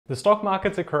The stock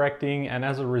markets are correcting, and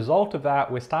as a result of that,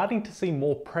 we're starting to see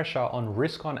more pressure on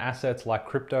risk on assets like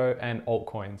crypto and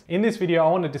altcoins. In this video,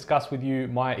 I want to discuss with you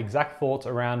my exact thoughts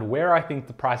around where I think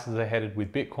the prices are headed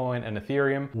with Bitcoin and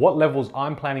Ethereum, what levels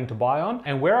I'm planning to buy on,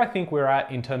 and where I think we're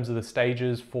at in terms of the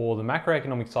stages for the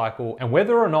macroeconomic cycle, and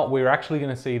whether or not we're actually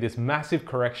going to see this massive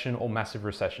correction or massive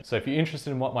recession. So if you're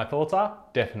interested in what my thoughts are,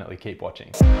 definitely keep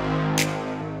watching.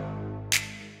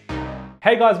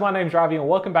 Hey guys, my name's Ravi and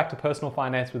welcome back to Personal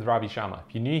Finance with Ravi Sharma.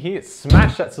 If you're new here,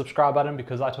 smash that subscribe button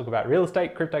because I talk about real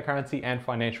estate, cryptocurrency, and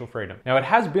financial freedom. Now, it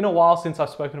has been a while since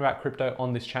I've spoken about crypto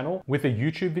on this channel with a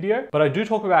YouTube video, but I do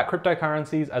talk about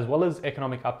cryptocurrencies as well as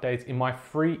economic updates in my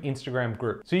free Instagram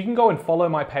group. So you can go and follow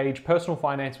my page, Personal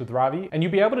Finance with Ravi, and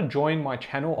you'll be able to join my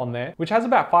channel on there, which has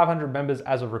about 500 members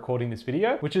as of recording this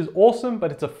video, which is awesome,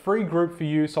 but it's a free group for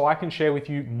you so I can share with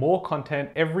you more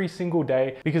content every single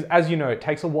day because, as you know, it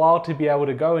takes a while to be able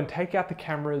to go and take out the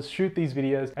cameras, shoot these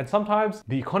videos, and sometimes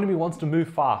the economy wants to move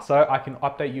fast, so I can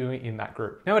update you in that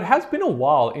group. Now, it has been a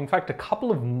while, in fact, a couple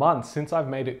of months since I've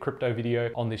made a crypto video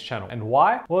on this channel. And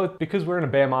why? Well, it's because we're in a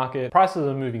bear market, prices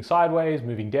are moving sideways,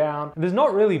 moving down, and there's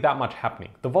not really that much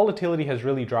happening. The volatility has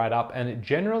really dried up, and it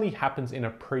generally happens in a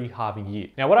pre-halving year.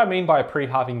 Now, what I mean by a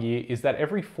pre-halving year is that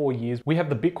every 4 years, we have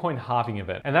the Bitcoin halving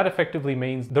event, and that effectively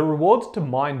means the rewards to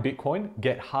mine Bitcoin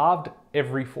get halved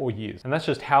every 4 years. And that's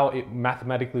just how it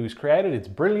mathematically was created. It's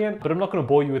brilliant, but I'm not going to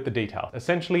bore you with the details.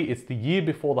 Essentially, it's the year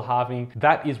before the halving.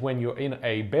 That is when you're in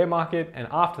a bear market. And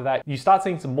after that, you start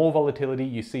seeing some more volatility.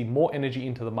 You see more energy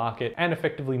into the market and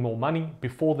effectively more money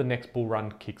before the next bull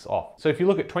run kicks off. So if you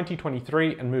look at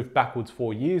 2023 and move backwards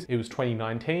 4 years, it was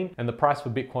 2019 and the price for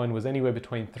Bitcoin was anywhere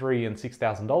between $3,000 and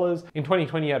 $6,000. In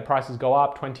 2020, you had prices go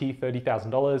up $20,000,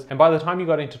 $30,000. And by the time you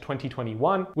got into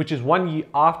 2021, which is 1 year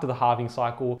after the halving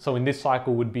cycle, so in this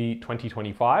cycle would be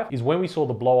 2025, is when we saw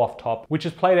the blow off top, which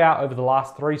has played out over the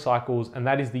last 3 cycles. And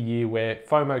that is the year where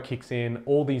FOMO kicks in,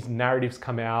 all these narratives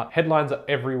come out, headlines are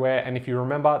everywhere. And if you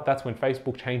remember, that's when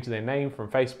Facebook changed their name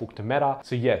from Facebook to Meta.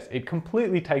 So yes, it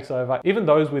completely takes over even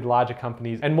those with larger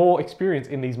companies and more experience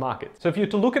in these markets. So if you're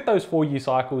to look at those 4 year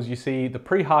cycles, you see the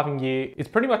pre-halving year, it's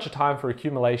pretty much a time for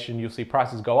accumulation. You'll see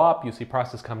prices go up, you'll see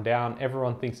prices come down.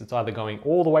 Everyone thinks it's either going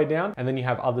all the way down, and then you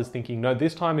have others thinking, no,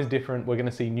 this time is different. We're going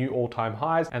to see new all-time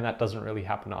highs, and that doesn't really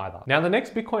happen either. Now, the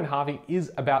next Bitcoin halving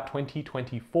is about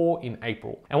 2024 in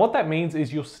April. And what that means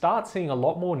is you'll start seeing a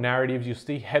lot more narratives, you'll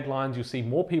see headlines, you'll see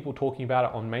more people talking about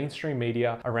it on mainstream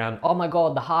media around, oh my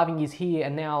God, the halving is here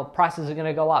and now prices are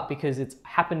gonna go up because it's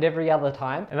happened every other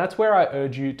time. And that's where I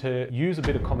urge you to use a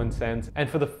bit of common sense and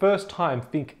for the first time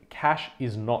think cash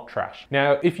is not trash.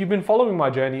 Now, if you've been following my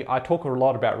journey, I talk a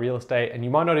lot about real estate, and you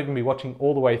might not even be watching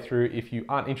all the way through if you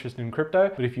aren't interested in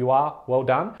crypto, but if you are, well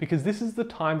done, because this is the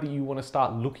time that you want to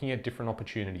start looking at different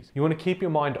opportunities. You want to keep your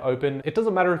mind open. It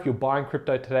doesn't matter if you're buying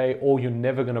crypto today or you're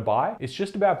never going to buy. It's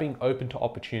just about being open to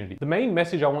opportunity. The main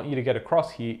message I want you to get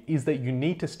across here is that you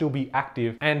need to still be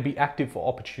active and be active for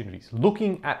opportunities.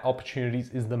 Looking at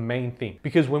opportunities is the main thing,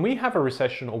 because when we have a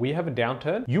recession or we have a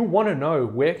downturn, you want to know,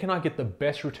 where can I get the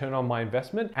best return on my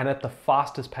investment and at the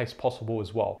fastest pace possible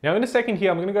as well. Now, in a second here,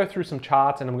 I'm going to go through some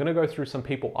charts and I'm going to go through some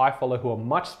people I follow who are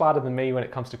much smarter than me when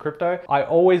it comes to crypto. I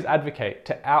always advocate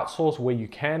to outsource where you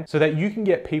can so that you can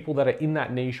get people that are in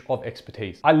that niche of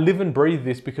expertise. I live and breathe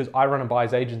this because I run a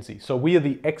buyer's agency. So we are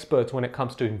the experts when it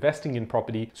comes to investing in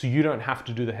property, so you don't have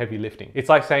to do the heavy lifting. It's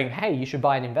like saying, hey, you should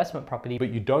buy an investment property,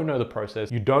 but you don't know the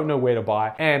process, you don't know where to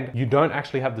buy, and you don't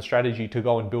actually have the strategy to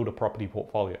go and build a property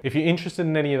portfolio. If you're interested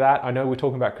in any of that, I know we're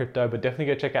talking about crypto, but definitely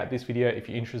go check out this video if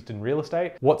you're interested in real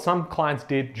estate. What some clients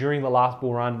did during the last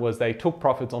bull run was they took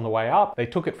profits on the way up, they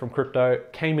took it from crypto,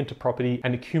 came into property,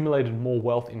 and accumulated more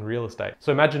wealth in real estate.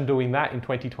 So imagine doing that in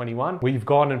 2021, where you've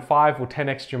gone and 5 or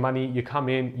 10x your money, you come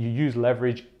in, you use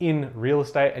leverage in real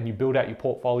estate, and you build out your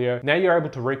portfolio. Now you're able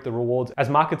to reap the rewards as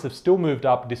markets have still moved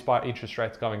up despite interest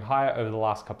rates going higher over the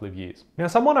last couple of years. Now,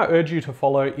 someone I urge you to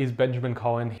follow is Benjamin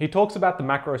Cohen. He talks about the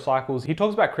macro cycles, he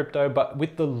talks about crypto, but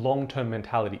with the long-term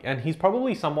mentality, and he's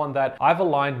probably someone that I've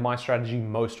aligned my strategy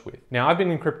most with. Now, I've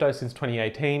been in crypto since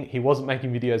 2018. He wasn't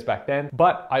making videos back then,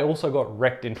 but I also got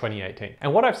wrecked in 2018.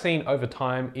 And what I've seen over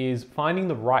time is finding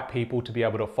the right people to be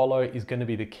able to follow is going to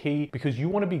be the key, because you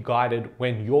want to be guided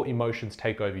when your emotions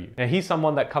take over you. Now, he's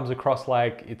someone that comes across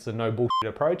like it's a no bullshit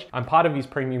approach. I'm part of his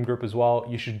premium group as well.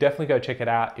 You should definitely go check it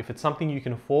out. If it's something you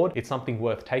can afford, it's something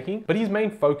worth taking. But his main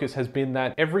focus has been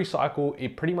that every cycle,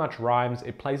 it pretty much rhymes.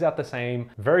 It plays out the same,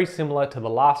 very similar to the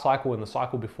last cycle and the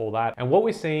cycle before that. And what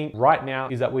we're seeing right now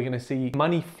is that we're going to see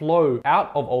money flow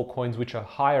out of altcoins, which are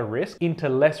higher risk, into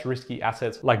less risky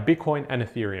assets like Bitcoin and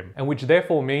Ethereum. And which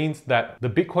therefore means that the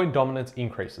Bitcoin dominance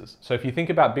increases. So if you think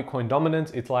about Bitcoin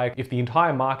dominance, it's like if the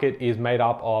entire market is made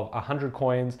up of 100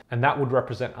 coins and that would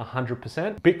represent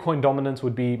 100%, Bitcoin dominance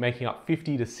would be making up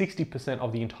 50 to 60%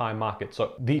 of the entire market.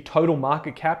 So the total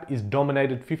market cap is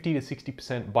dominated 50 to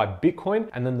 60% by Bitcoin,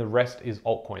 and then the rest is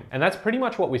altcoin. And that's pretty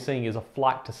much what we're seeing is a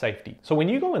flight to safety. So when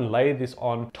you go and layer this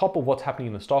on top of what's happening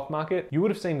in the stock market, you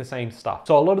would have seen the same stuff.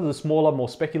 So a lot of the smaller, more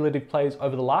speculative plays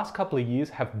over the last couple of years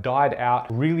have died out,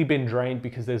 really been drained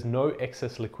because there's no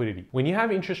excess liquidity. When you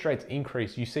have interest rates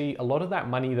increase, you see a lot of that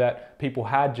money that people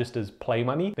had just as play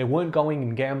money, they weren't going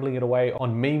and gambling it away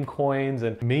on meme coins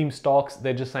and meme stocks.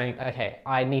 They're just saying, okay,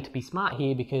 I need to be smart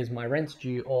here because my rent's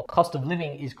due or cost of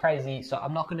living is crazy, so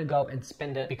I'm not going to go and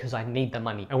spend it because I need the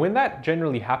money. And when that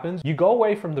generally happens, you go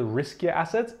away from the riskier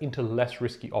assets into less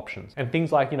risky options. And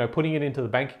things like, putting it into the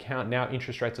bank account now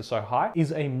interest rates are so high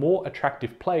is a more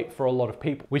attractive play for a lot of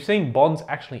people. We've seen bonds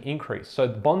actually increase. So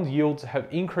the bond yields have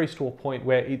increased to a point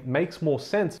where it makes more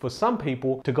sense for some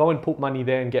people to go and put money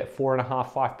there and get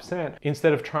 4.5%, 5%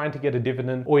 instead of trying to get a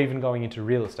dividend or even going into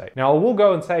real estate. Now, I will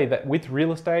go and say that with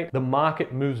real estate, the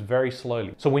market moves very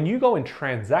slowly. So when you go and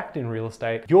transact in real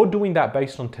estate, you're doing that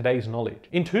based on today's knowledge.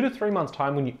 In 2 to 3 months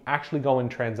time, when you actually go and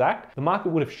transact, the market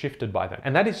would have shifted by then.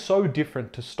 And that is so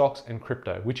different to stocks and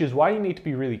crypto, which is why you need to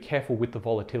be really careful with the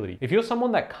volatility. If you're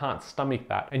someone that can't stomach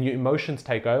that and your emotions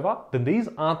take over, then these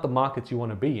aren't the markets you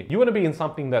want to be in. You want to be in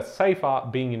something that's safer,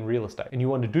 being in real estate. And you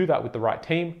want to do that with the right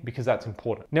team because that's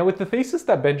important. Now, with the thesis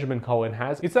that Benjamin Cohen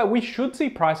has, it's that we should see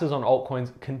prices on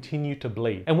altcoins continue to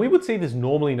bleed. And we would see this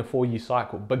normally in a 4-year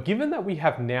cycle. But given that we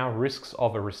have now risks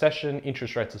of a recession,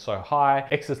 interest rates are so high,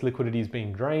 excess liquidity is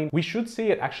being drained, we should see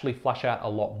it actually flush out a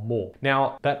lot more.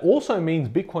 Now, that also means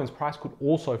Bitcoin's price could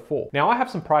also fall. Now, I have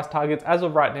some price targets. As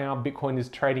of right now, Bitcoin is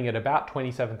trading at about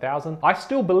 27,000. I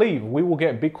still believe we will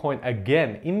get Bitcoin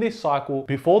again in this cycle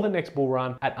before the next bull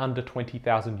run at under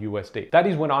 20,000 USD. That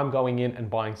is when I'm going in and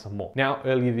buying some more. Now,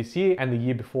 earlier this year and the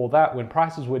year before that, when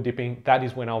prices were dipping, that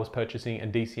is when I was purchasing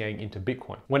and DCAing into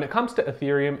Bitcoin. When it comes to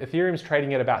Ethereum, Ethereum's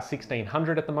trading at about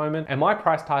 1600 at the moment, and my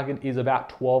price target is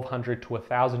about 1200 to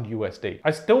 1000 USD.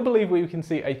 I still believe we can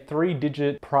see a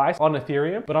 3-digit price on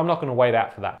Ethereum, but I'm not going to wait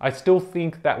out for that. I still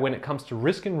think that when it comes to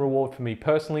risk and reward for me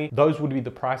personally, those would be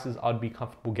the prices I'd be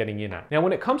comfortable getting in at. Now,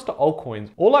 when it comes to altcoins,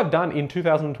 all I've done in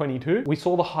 2022, we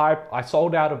saw the hype. I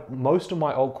sold out of most of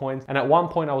my altcoins, and at one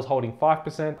point I was holding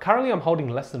 5%. Currently, I'm holding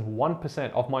less than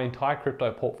 1% of my entire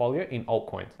crypto portfolio in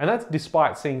altcoins. And that's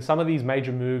despite seeing some of these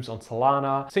major moves on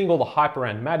Solana, seeing all the hype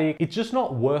around Matic. It's just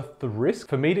not worth the risk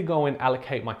for me to go and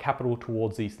allocate my capital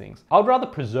towards these things. I would rather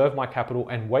preserve my capital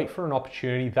and wait for an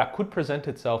opportunity that could present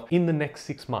itself in the next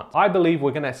 6 months. I believe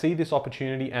we're going to see this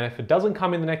opportunity, and if it doesn't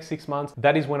come in the next 6 months,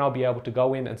 that is when I'll be able to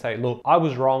go in and say, look, I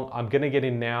was wrong. I'm going to get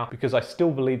in now because I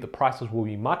still believe the prices will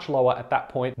be much lower at that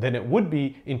point than it would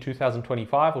be in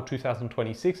 2025 or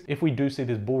 2026 if we do see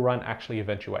this bull run actually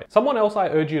eventuate. Someone else I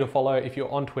urge you to follow if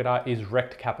you're on Twitter is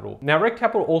Rect Capital. Now, Rect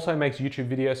Capital also makes YouTube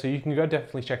videos, so you can go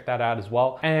definitely check that out as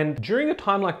well. And during a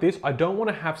time like this, I don't want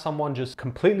to have someone just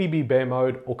completely be bear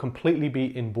mode or completely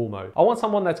be in bull mode. I want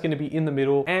someone that's going to be in the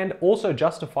middle and also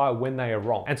justify when they are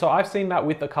wrong. And so I've seen that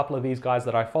with a couple of these guys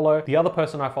that I follow. The other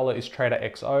person I follow is Trader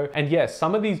XO. And yes,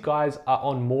 some of these guys are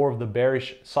on more of the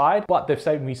bearish side, but they've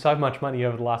saved me so much money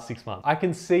over the last 6 months. I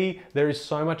can see there is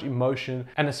so much emotion,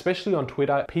 and especially on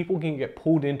Twitter, people can get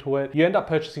pulled into it. You end up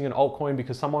purchasing an altcoin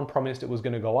because someone promised it was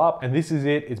going to go up, and this is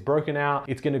it. It's broken out.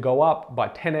 It's going to go up by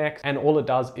 10x, and all it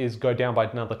does is go down by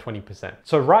another 20%.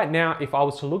 So right now, if I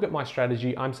was to look at my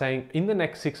strategy, I'm saying in the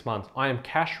next 6 months, I am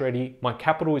cash ready. My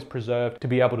capital is preserved to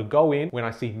be able to go in when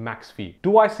I see max fear.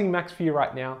 Do I see max fear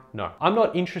right now? No. I'm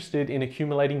not interested in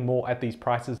accumulating more at these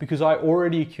prices because I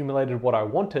already accumulated what I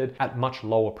wanted at much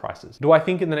lower prices. Do I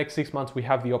think in the next 6 months we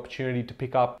have the opportunity to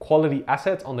pick up quality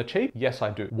assets on the cheap? Yes, I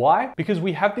do. Why? Because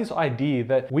we have this idea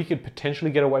that we could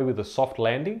potentially get away with a soft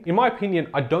landing. In my opinion,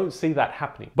 I don't see that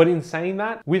happening. But in saying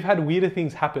that, we've had weirder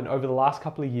things happen over the last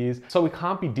couple of years, so it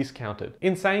can't be discounted.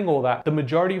 In saying all that, the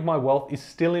majority of my wealth is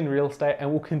still in real estate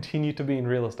and will continue to be in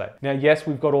real estate. Now, yes,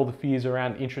 we've got all the fears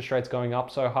around interest rates going up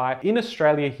so high. In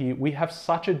Australia here, we have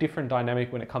such a different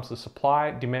dynamic when it comes to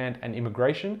supply, demand, and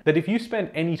immigration that if you spend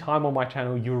any time on my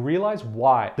channel, you'll realize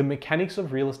why the mechanics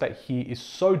of real estate here is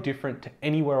so different to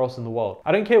anywhere else in the world.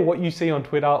 I don't care what you see on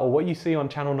Twitter or what you see on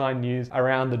Channel 9 News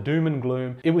around the doom and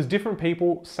gloom. It was different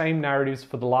people, same narratives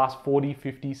for the last 40,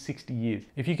 50, 60 years.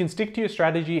 If you can stick to your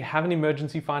strategy, have an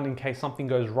emergency fund in case something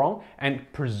goes wrong, and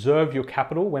preserve your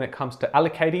capital when it comes to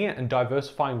allocating it and diversifying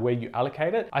diversifying where you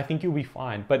allocate it, I think you'll be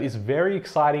fine. But it's very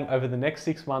exciting over the next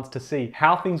 6 months to see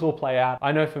how things will play out.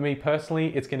 I know for me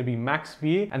personally, it's going to be max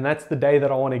fear, and that's the day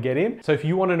that I want to get in. So if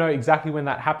you want to know exactly when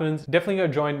that happens, definitely go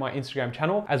join my Instagram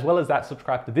channel, as well as that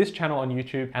subscribe to this channel on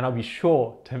YouTube, and I'll be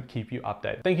sure to keep you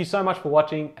updated. Thank you so much for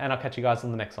watching, and I'll catch you guys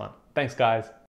on the next one. Thanks guys.